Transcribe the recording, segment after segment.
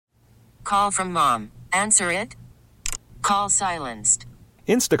Call from mom. Answer it. Call silenced.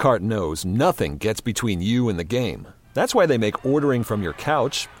 Instacart knows nothing gets between you and the game. That's why they make ordering from your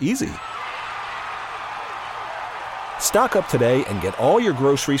couch easy. Stock up today and get all your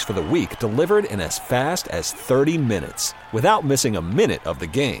groceries for the week delivered in as fast as 30 minutes without missing a minute of the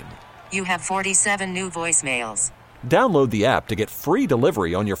game. You have 47 new voicemails. Download the app to get free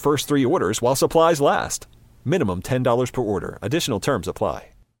delivery on your first 3 orders while supplies last. Minimum $10 per order. Additional terms apply.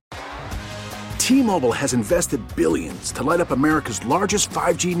 T-Mobile has invested billions to light up America's largest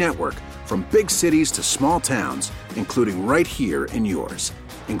 5G network, from big cities to small towns, including right here in yours.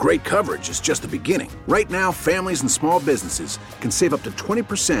 And great coverage is just the beginning. Right now, families and small businesses can save up to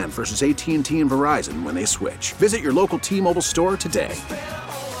 20% versus AT&T and Verizon when they switch. Visit your local T-Mobile store today.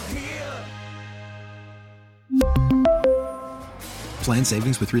 Plan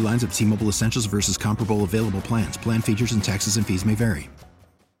savings with 3 lines of T-Mobile Essentials versus comparable available plans. Plan features and taxes and fees may vary.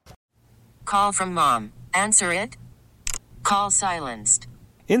 Call from mom. Answer it. Call silenced.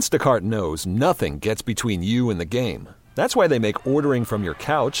 Instacart knows nothing gets between you and the game. That's why they make ordering from your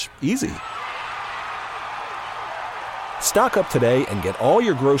couch easy. Stock up today and get all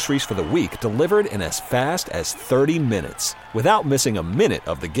your groceries for the week delivered in as fast as 30 minutes without missing a minute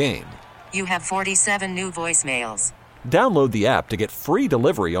of the game. You have 47 new voicemails. Download the app to get free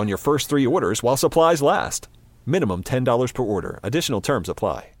delivery on your first 3 orders while supplies last. Minimum $10 per order. Additional terms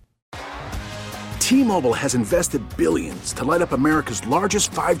apply. T-Mobile has invested billions to light up America's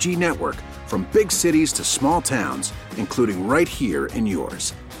largest 5G network, from big cities to small towns, including right here in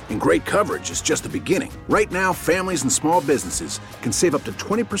yours. And great coverage is just the beginning. Right now, families and small businesses can save up to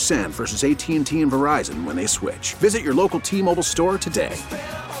 20% versus AT&T and Verizon when they switch. Visit your local T-Mobile store today.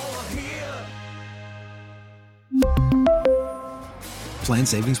 Plan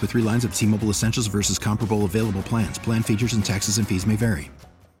savings with 3 lines of T-Mobile Essentials versus comparable available plans. Plan features and taxes and fees may vary.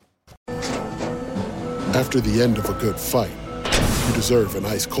 After the end of a good fight, you deserve an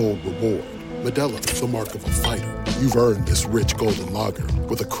ice-cold reward. Modelo is the mark of a fighter. You've earned this rich golden lager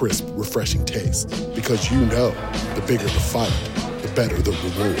with a crisp, refreshing taste. Because you know, the bigger the fight, the better the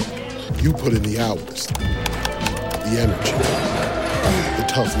reward. You put in the hours, the energy, the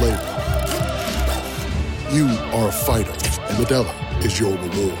tough labor. You are a fighter, and Modelo is your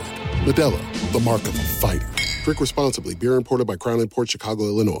reward. Modelo, the mark of a fighter. Drink responsibly. Beer imported by Crown Imports, Chicago,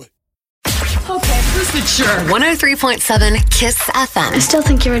 Illinois. Okay, who's the jerk? 103.7 KISS FM. I still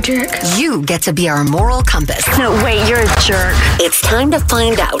think you're a jerk. You get to be our moral compass. No, wait, you're a jerk. It's time to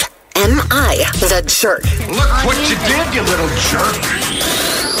find out. Am I the jerk? Look what you did, you little jerk.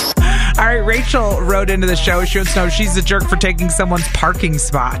 All right, Rachel wrote into the show. She wants to know if she's a jerk for taking someone's parking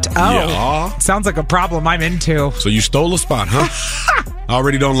spot. Oh, yeah. Sounds like a problem I'm into. So you stole a spot, huh? I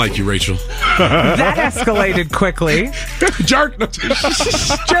already don't like you, Rachel. That escalated quickly. Jerk.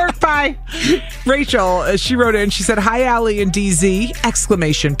 Jerk, bye. Rachel, she wrote in, she said, "Hi, Allie and DZ,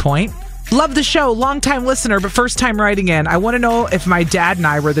 exclamation point. Love the show, long-time listener, but first time writing in. I want to know if my dad and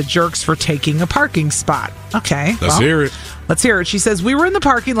I were the jerks for taking a parking spot." Okay. Let's hear it. Let's hear it. She says, "We were in the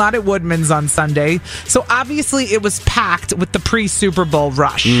parking lot at Woodman's on Sunday, so obviously it was packed with the pre-Super Bowl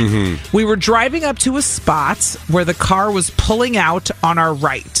rush. Mm-hmm. We were driving up to a spot where the car was pulling out on our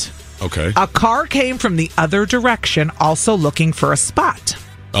right. Okay. A car came from the other direction, also looking for a spot.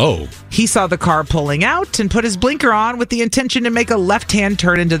 Oh. He saw the car pulling out and put his blinker on with the intention to make a left-hand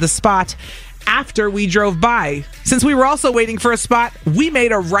turn into the spot after we drove by. Since we were also waiting for a spot, we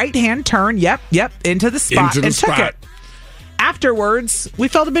made a right-hand turn, into the spot and took it. Afterwards, we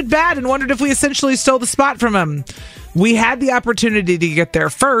felt a bit bad and wondered if we essentially stole the spot from him. We had the opportunity to get there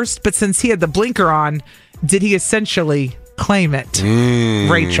first, but since he had the blinker on, did he essentially claim it?"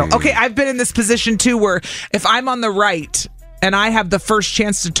 Rachel. Okay, I've been in this position too where if I'm on the right and I have the first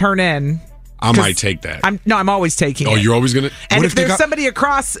chance to turn in, I might take that. I'm always taking it. Oh, you're always going to? And if there's somebody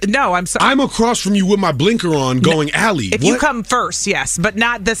across, no, I'm sorry. I'm across from you with my blinker on going, Allie. If you come first, yes, but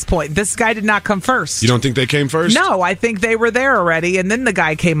not this point. This guy did not come first. You don't think they came first? No, I think they were there already, and then the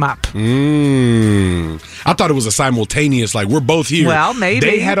guy came up. I thought it was a simultaneous, like, we're both here. Well, maybe.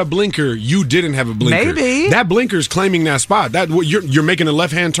 They had a blinker. You didn't have a blinker. Maybe. That blinker's claiming that spot. You're making a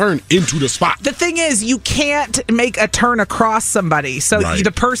left-hand turn into the spot. The thing is, you can't make a turn across somebody, so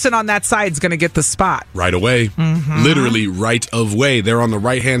the person on that side is going to get the spot. Right away. Mm-hmm. Literally right of way. They're on the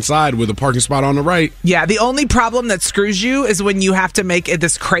right-hand side with a parking spot on the right. Yeah, the only problem that screws you is when you have to make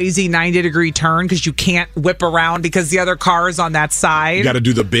this crazy 90-degree turn because you can't whip around because the other car is on that side. You got to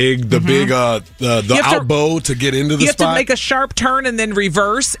do the big outbow to get into the spot. You have to make a sharp turn and then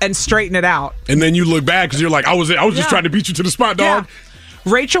reverse and straighten it out. And then you look back because you're like, I was just trying to beat you to the spot, dog.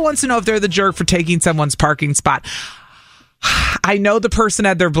 Yeah. Rachel wants to know if they're the jerk for taking someone's parking spot. I know the person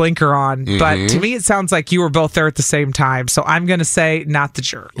had their blinker on, but to me it sounds like you were both there at the same time. So I'm going to say not the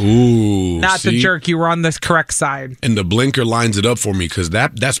jerk. Ooh, not the jerk. You were on the correct side. And the blinker lines it up for me because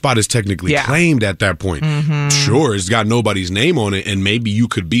that spot is technically claimed at that point. Sure, it's got nobody's name on it, and maybe you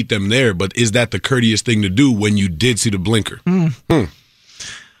could beat them there, but is that the courteous thing to do when you did see the blinker?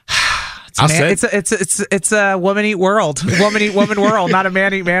 It's a woman eat world. Woman eat woman world, not a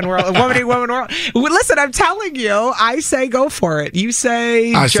man eat man world. Woman eat woman world. Listen, I'm telling you, I say go for it. You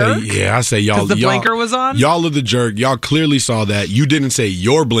say jerk? I say y'all. The blinker was on? Y'all are the jerk. Y'all clearly saw that. You didn't say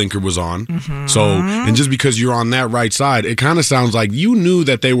your blinker was on. So, and just because you're on that right side, it kind of sounds like you knew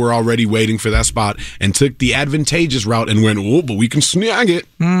that they were already waiting for that spot and took the advantageous route and went, oh, but we can snag it.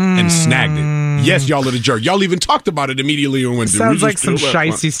 And snagged it. Yes, y'all are the jerk. Y'all even talked about it immediately and went, sounds like some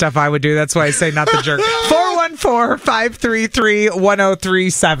shicey stuff I would do. That's why I say not the jerk.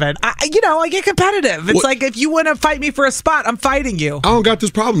 414-533-1037. I get competitive. It's like if you want to fight me for a spot, I'm fighting you. I don't got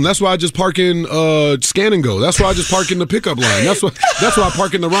this problem. That's why I just park in Scan and Go. That's why I just park in the pickup line. That's why I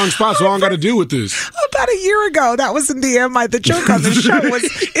park in the wrong spot, so I don't got to deal with this. About a year ago, that was in the Am I the Jerk on the show.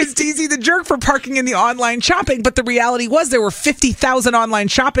 Is DZ the jerk for parking in the online shopping? But the reality was there were 50,000 online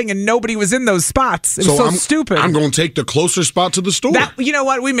shopping and nobody was in those spots. It was so stupid. I'm going to take the closer spot to the store. You know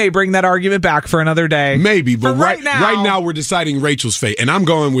what? We may bring that argument back for another day. Maybe, but right now we're deciding Rachel's fate, and I'm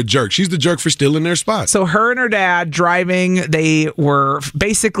going with jerk. She's the jerk for stealing their spot. So her and her dad driving, they were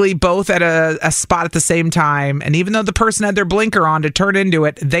basically both at a spot at the same time, and even though the person had their blinker on to turn into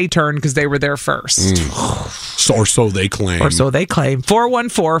it, they turned because they were there first. Or so they claim.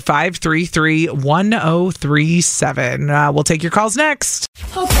 414-533-1037. We'll take your calls next.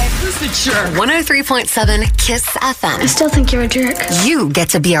 Okay, who's the jerk? 103.7 Kiss FM. I still think you're a jerk. You get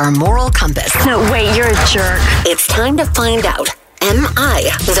to be our moral compass. No, wait, you're a jerk. It's time to find out. Am I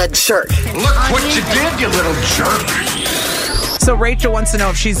the jerk? Look what you did, you little jerk. So Rachel wants to know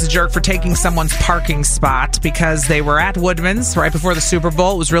if she's the jerk for taking someone's parking spot because they were at Woodman's right before the Super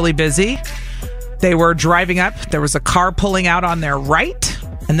Bowl. It was really busy. They were driving up. There was a car pulling out on their right,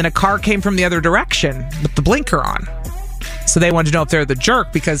 and then a car came from the other direction with the blinker on. So they wanted to know if they're the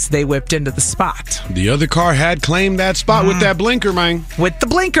jerk because they whipped into the spot. The other car had claimed that spot with that blinker, man. With the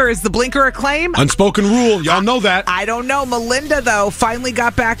blinker. Is the blinker a claim? Unspoken rule. Y'all know that. I don't know. Melinda, though, finally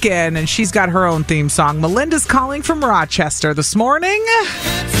got back in, and she's got her own theme song. Melinda's calling from Rochester this morning.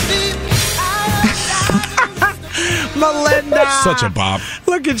 Melinda. Such a bop.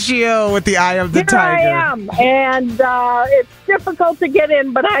 Look at you with the eye of the tiger. Here I am, and it's difficult to get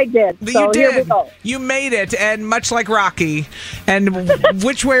in, but I did. So you did. Here we go. You made it, and much like Rocky. And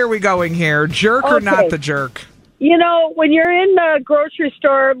which way are we going here? Jerk or not the jerk? You know, when you're in the grocery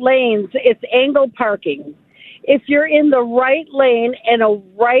store lanes, it's angle parking. If you're in the right lane and a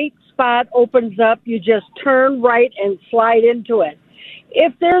right spot opens up, you just turn right and slide into it.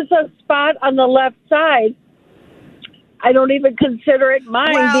 If there's a spot on the left side, I don't even consider it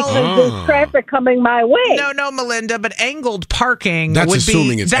mine because there's traffic coming my way. No, Melinda, but angled parking that's would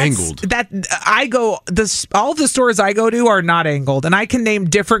assuming be... it's angled. All the stores I go to are not angled, and I can name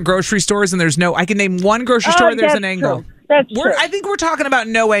different grocery stores, and I can name one grocery store there's an angle. That's true. I think we're talking about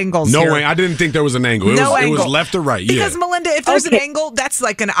no angles No here. way. I didn't think there was an angle. It was left or right. Because, Melinda, if there's an angle, that's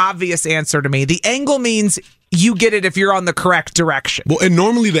like an obvious answer to me. The angle means you get it if you're on the correct direction. Well, and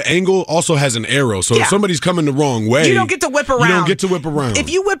normally the angle also has an arrow. So if somebody's coming the wrong way, you don't get to whip around. If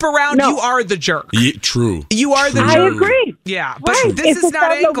you whip around, you are the jerk. Yeah, true. You are the jerk. I agree. Yeah, but this if is it's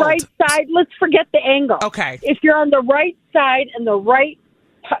not on angled. the right side, let's forget the angle. Okay. If you're on the right side and the right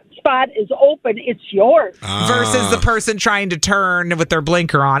spot is open, it's yours. Versus the person trying to turn with their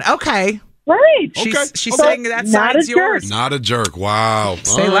blinker on. Okay. Right. She's saying that side's yours. Not a jerk. Wow.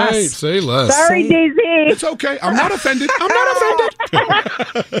 Say All less. Right, say less. Sorry, DZ. It's okay. I'm not offended.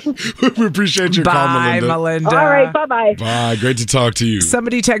 We appreciate your call, Melinda. All right. Bye-bye. Bye. Great to talk to you.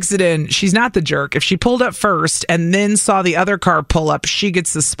 Somebody texted in, she's not the jerk. If she pulled up first and then saw the other car pull up, she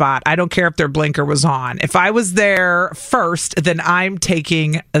gets the spot. I don't care if their blinker was on. If I was there first, then I'm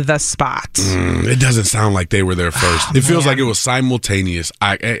taking the spot. It doesn't sound like they were there first. It feels like it was simultaneous,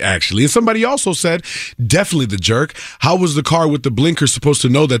 actually. And somebody also said, definitely the jerk. How was the car with the blinker supposed to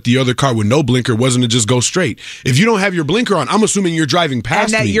know that the other car with no blinker wasn't to just go straight? If you don't have your blinker on, I'm assuming you're driving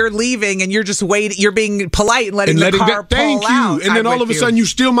past me. And that you're leaving and you're just waiting. You're being polite and letting the car pull out. And then all of a sudden you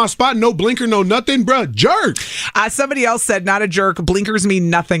steal my spot, no blinker, no nothing, bruh. Jerk. Somebody else said, not a jerk. Blinkers mean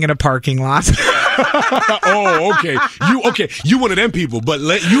nothing in a parking lot. Oh, okay. You one of them people, but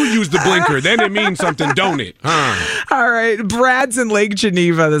let you use the blinker. Then it means something, don't it? All right. Brad's in Lake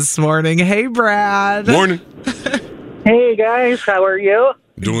Geneva this morning. Hey, Brad. Morning. Hey, guys. How are you?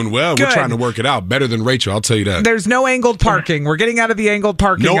 Doing well. Good. We're trying to work it out. Better than Rachel, I'll tell you that. There's no angled parking. We're getting out of the angled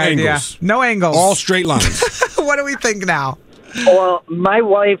parking idea. Angles. No angles. All straight lines. What do we think now? Well, my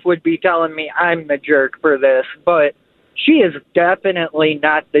wife would be telling me I'm the jerk for this, but she is definitely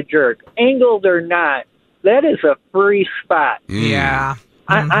not the jerk. Angled or not, that is a free spot. Yeah.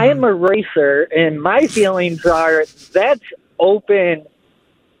 I am a racer, and my feelings are that's open,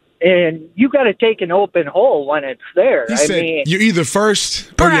 and you got to take an open hole when it's there. He said, you're either first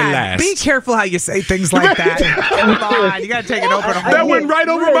or Brad, you're last. be careful how you say things like that. Come on, you got to take an open hole. That went right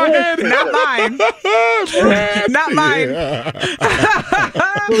over my head. Not mine. Not mine.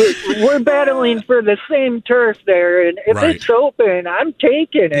 We're battling for the same turf there, and if it's open, I'm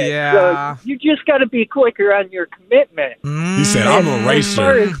taking it. Yeah. So you just got to be quicker on your commitment. He said, I'm a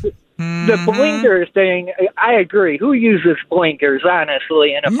racer. The blinker thing, I agree. Who uses blinkers,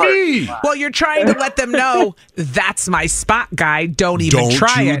 honestly, in a parking lot? Well, you're trying to let them know that's my spot, guy. Don't even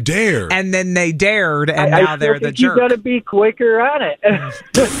try it. Don't you dare. And then they dared, and now they're the jerk. You got to be quicker on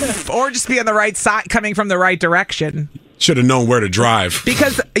it. Or just be on the right side, coming from the right direction. Should have known where to drive.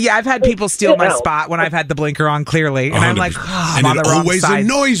 Because, I've had people steal my spot when I've had the blinker on, clearly. And I'm like, I'm on the wrong always side.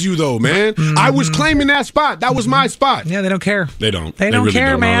 Annoys you, though, man. I was claiming that spot. That was my spot. Yeah, they don't care. They don't. They don't really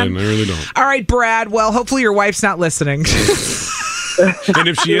care, man. No, they really don't. All right, Brad. Well, hopefully your wife's not listening. And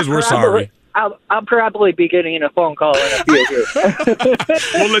if she is, we're sorry. I'll probably be getting a phone call in a few years.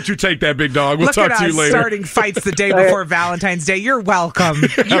 We'll let you take that, big dog. We'll Look talk at to you us later. Starting fights the day before Valentine's Day. You're welcome.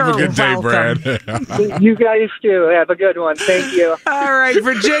 Have a good day, Brad. You guys too. Have a good one. Thank you. All right,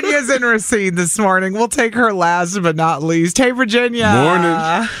 Virginia's in Racine this morning. We'll take her last but not least. Hey, Virginia.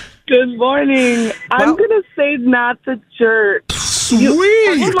 Morning. Good morning. I'm going to say not the jerk.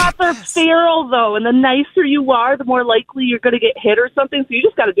 Sweet. You're not the feral, though, and the nicer you are, the more likely you're going to get hit or something, so you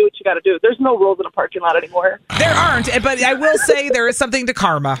just got to do what you got to do. There's no rules in a parking lot anymore. There aren't, but I will say there is something to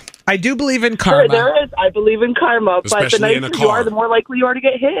karma. I do believe in karma. There is. I believe in karma, but the nicer you are, the more likely you are to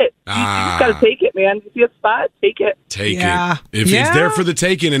get hit. You just got to take it, man. If you see a spot, take it. Take it. If it's there for the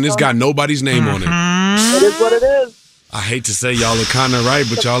taking and it's got nobody's name on it. It is what it is. I hate to say y'all are kind of right,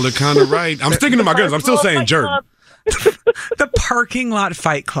 but y'all are kind of right. I'm sticking to my guns. I'm still saying jerk. The parking lot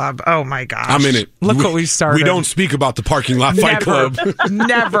fight club. Oh my gosh. I'm in it. Look what we've started. We don't speak about the parking lot fight club.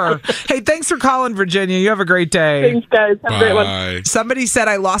 Never. Hey, thanks for calling, Virginia. You have a great day. Thanks, guys. Have a great one. Somebody said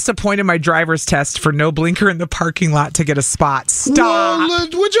I lost a point in my driver's test for no blinker in the parking lot to get a spot. Stop. Well,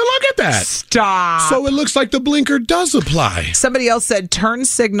 would you look at that? Stop. So it looks like the blinker does apply. Somebody else said turn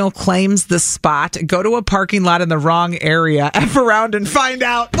signal claims the spot. Go to a parking lot in the wrong area. F around and find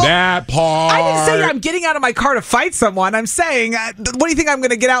out. Well, that part. I didn't say I'm getting out of my car to fight someone. I'm saying, what do you think I'm going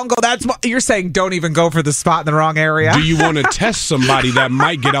to get out and go? You're saying don't even go for the spot in the wrong area. Do you want to test somebody that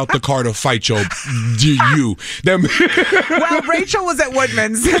might get out the car to fight you? Well, Rachel was at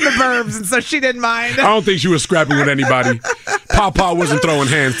Woodman's in the burbs, and so she didn't mind. I don't think she was scrapping with anybody. Papa wasn't throwing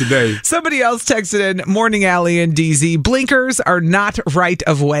hands today. Somebody else texted in, Morning Alley and DZ, blinkers are not right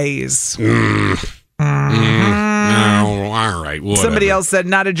of ways. All right. Whatever. Somebody else said,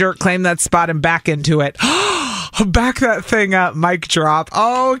 not a jerk, claim that spot and back into it. Back that thing up, mic drop.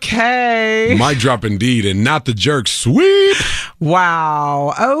 Okay. Mic drop indeed, and not the jerk. Sweep.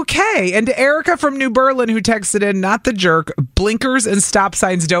 Wow. Okay. And to Erica from New Berlin, who texted in, not the jerk, blinkers and stop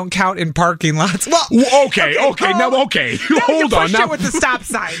signs don't count in parking lots. Well, okay. Now Hold on. Now with the stop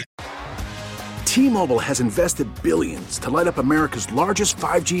sign. T-Mobile has invested billions to light up America's largest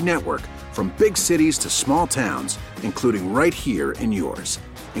 5G network, from big cities to small towns, including right here in yours.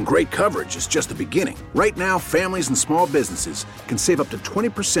 And great coverage is just the beginning. Right now, families and small businesses can save up to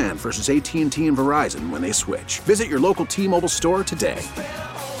 20% versus AT&T and Verizon when they switch. Visit your local T-Mobile store today.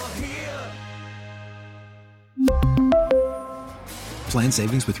 Plan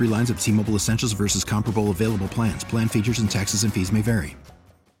savings with 3 lines of T-Mobile Essentials versus comparable available plans. Plan features and taxes and fees may vary.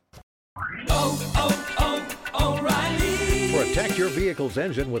 Protect your vehicle's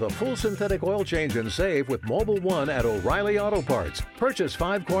engine with a full synthetic oil change and save with Mobil 1 at O'Reilly Auto Parts. Purchase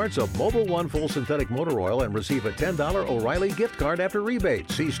 5 quarts of Mobil 1 full synthetic motor oil and receive a $10 O'Reilly gift card after rebate.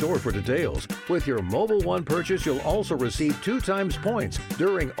 See store for details. With your Mobil 1 purchase, you'll also receive 2 times points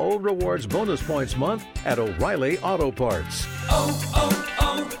during O Rewards Bonus Points Month at O'Reilly Auto Parts.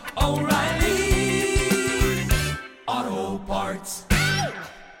 O'Reilly Auto Parts.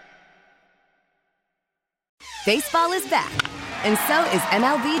 Baseball is back, and so is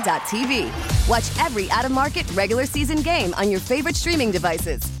MLB.tv. Watch every out-of-market, regular season game on your favorite streaming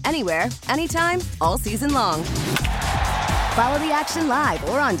devices, anywhere, anytime, all season long. Follow the action live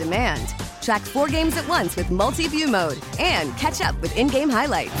or on demand. Track 4 games at once with multi-view mode, and catch up with in-game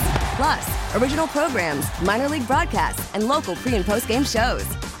highlights. Plus, original programs, minor league broadcasts, and local pre- and post-game shows.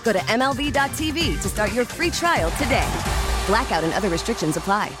 Go to MLB.tv to start your free trial today. Blackout and other restrictions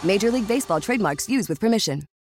apply. Major League Baseball trademarks used with permission.